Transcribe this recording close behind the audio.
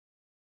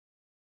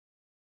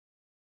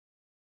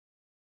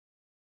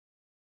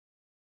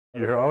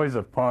You're always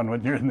a pawn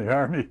when you're in the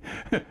Army.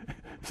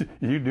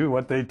 You do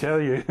what they tell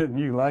you and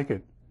you like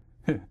it.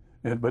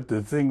 But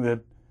the thing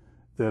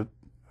that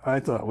I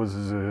thought was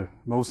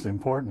most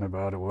important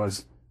about it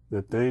was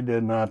that they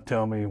did not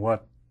tell me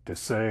what to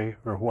say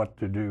or what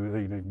to do.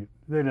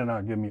 They did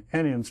not give me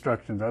any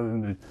instructions other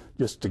than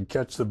just to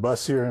catch the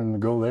bus here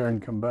and go there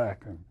and come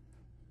back.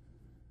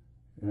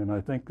 And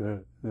I think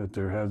that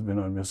there has been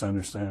a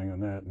misunderstanding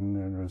on that, and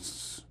there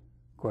was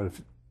quite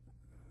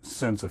a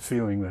sense of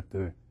feeling that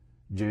the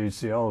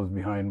JCL was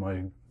behind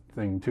my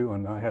thing too,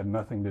 and I had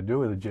nothing to do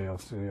with the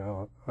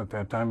JCL at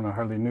that time, and I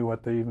hardly knew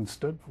what they even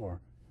stood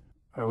for.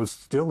 I was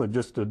still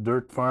just a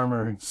dirt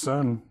farmer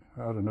son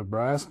out of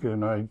Nebraska,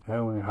 and I had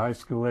only a high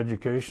school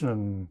education,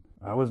 and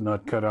I was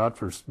not cut out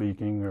for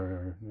speaking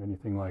or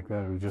anything like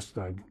that. It was just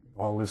like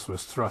all this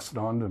was thrust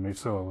onto me,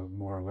 so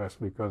more or less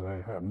because I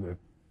happened to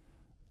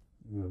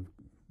have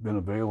been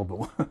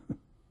available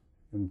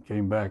and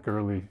came back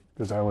early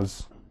because I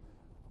was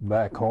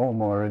back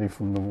home already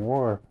from the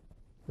war,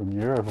 from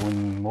Europe,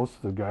 when most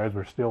of the guys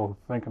were still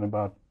thinking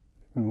about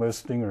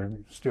enlisting or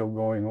still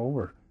going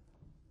over.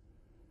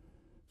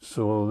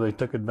 So they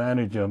took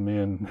advantage of me,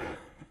 and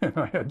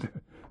I had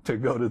to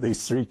go to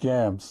these 3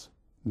 camps,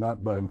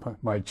 not by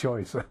my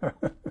choice.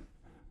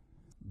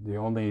 The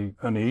only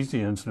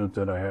uneasy incident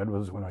that I had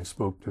was when I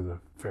spoke to the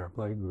Fair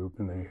Play group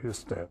and they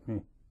hissed at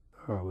me.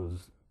 I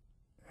was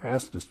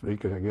asked to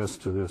speak, I guess,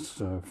 to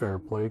this Fair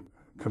Play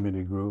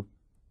committee group.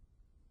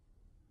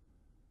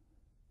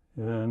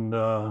 And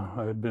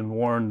I had been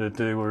warned that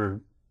they were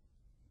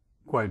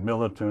quite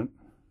militant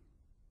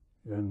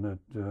and that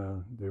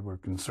they were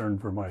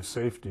concerned for my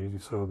safety,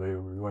 so they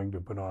were going to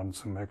put on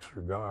some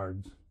extra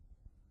guards.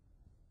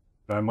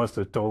 I must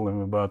have told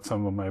them about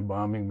some of my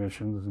bombing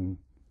missions, and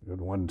at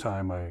one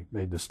time I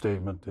made the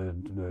statement that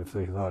if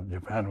they thought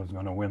Japan was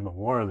going to win the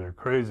war, they're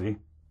crazy.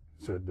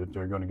 Said that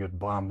they're going to get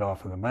bombed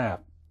off of the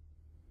map.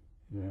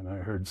 And I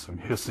heard some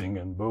hissing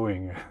and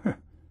booing.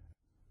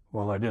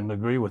 Well, I didn't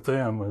agree with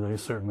them, but they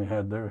certainly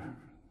had their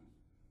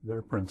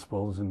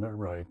principles and their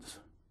rights.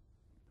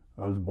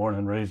 I was born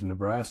and raised in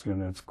Nebraska,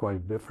 and it's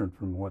quite different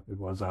from what it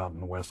was out on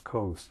the West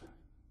Coast.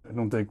 I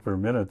don't think for a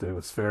minute it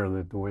was fair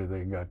that the way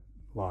they got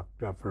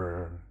locked up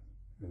and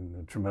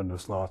the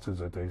tremendous losses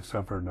that they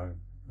suffered.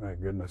 My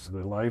goodness,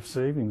 the life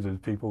savings is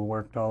people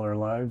worked all their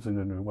lives, and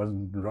it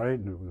wasn't right,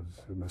 and it was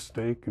a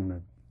mistake, and I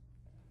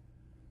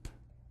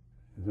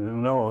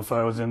didn't know if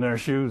I was in their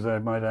shoes, I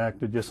might have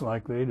acted just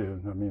like they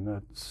did. I mean,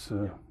 that's,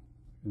 and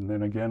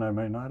then again, I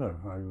may not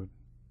have. I would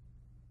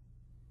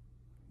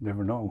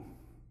never know.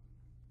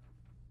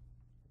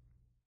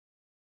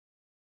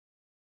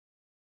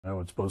 I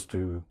was supposed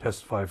to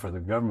testify for the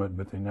government,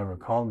 but they never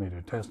called me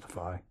to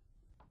testify.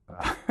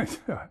 I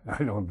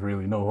don't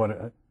really know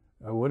what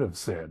I would have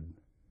said.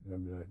 I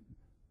mean,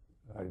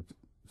 I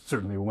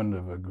certainly wouldn't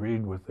have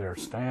agreed with their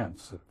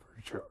stance,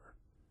 for sure.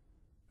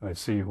 I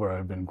see where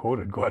I've been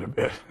quoted quite a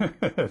bit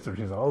as a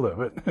result of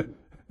it.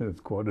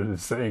 It's quoted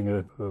as saying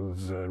that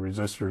those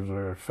resistors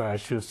are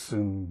fascists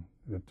and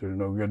that they're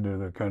no good to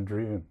the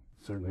country, and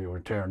certainly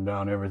were tearing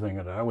down everything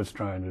that I was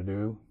trying to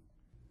do.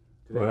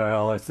 Today?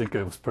 Well, I think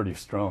it was pretty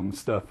strong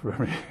stuff for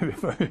me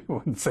if I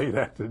wouldn't say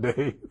that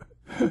today.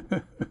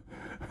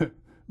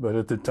 But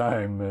at the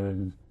time,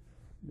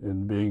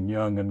 and being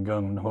young and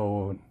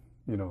gung-ho,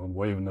 you know,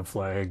 waving the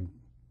flag,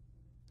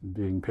 and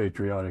being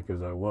patriotic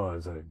as I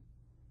was,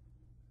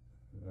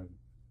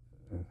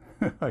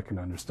 I can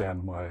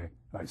understand why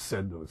I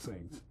said those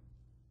things.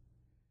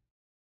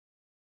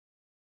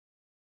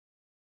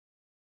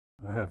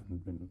 I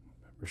haven't been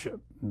membership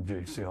in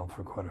JCL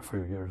for quite a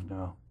few years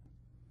now.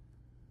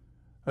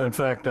 In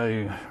fact,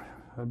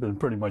 I've been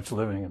pretty much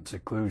living in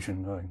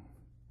seclusion.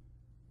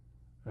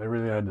 I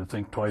really had to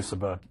think twice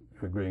about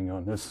agreeing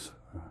on this.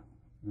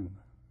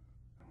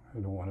 I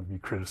don't want to be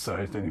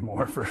criticized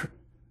anymore for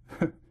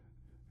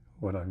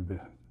what I've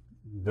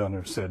done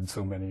or said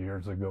so many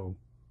years ago.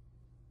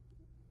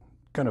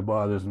 It kind of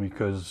bothers me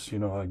because, you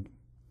know,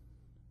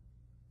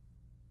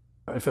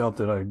 I felt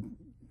that I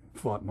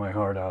fought my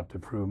heart out to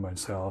prove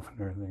myself and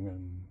everything,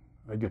 and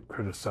I get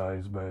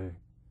criticized by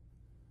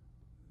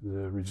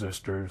the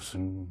resistors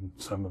and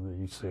some of the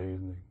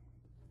Issei.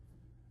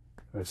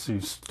 I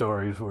see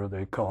stories where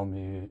they call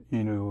me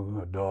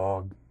Inu, a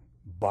dog,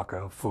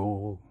 baka,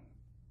 fool,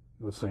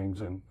 those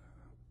things, and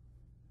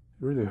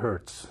it really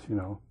hurts, you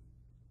know.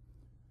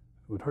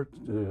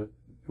 It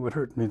would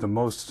hurt me the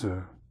most,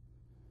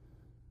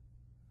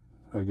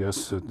 I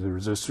guess, that the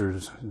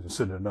resistors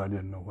said that I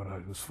didn't know what I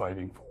was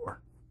fighting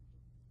for.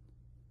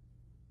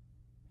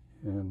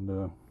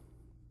 And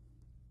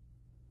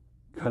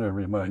kind of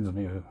reminds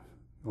me of an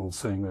old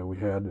saying that we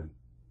had.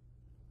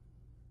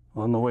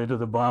 On the way to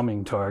the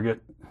bombing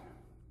target,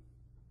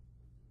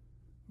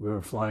 we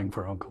were flying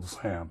for Uncle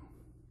Sam.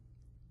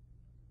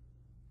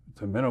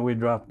 The minute we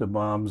dropped the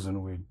bombs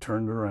and we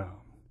turned around,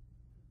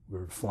 we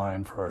were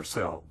flying for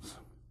ourselves.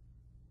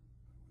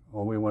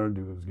 All we wanted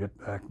to do was get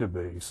back to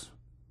base,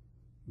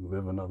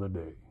 live another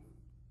day.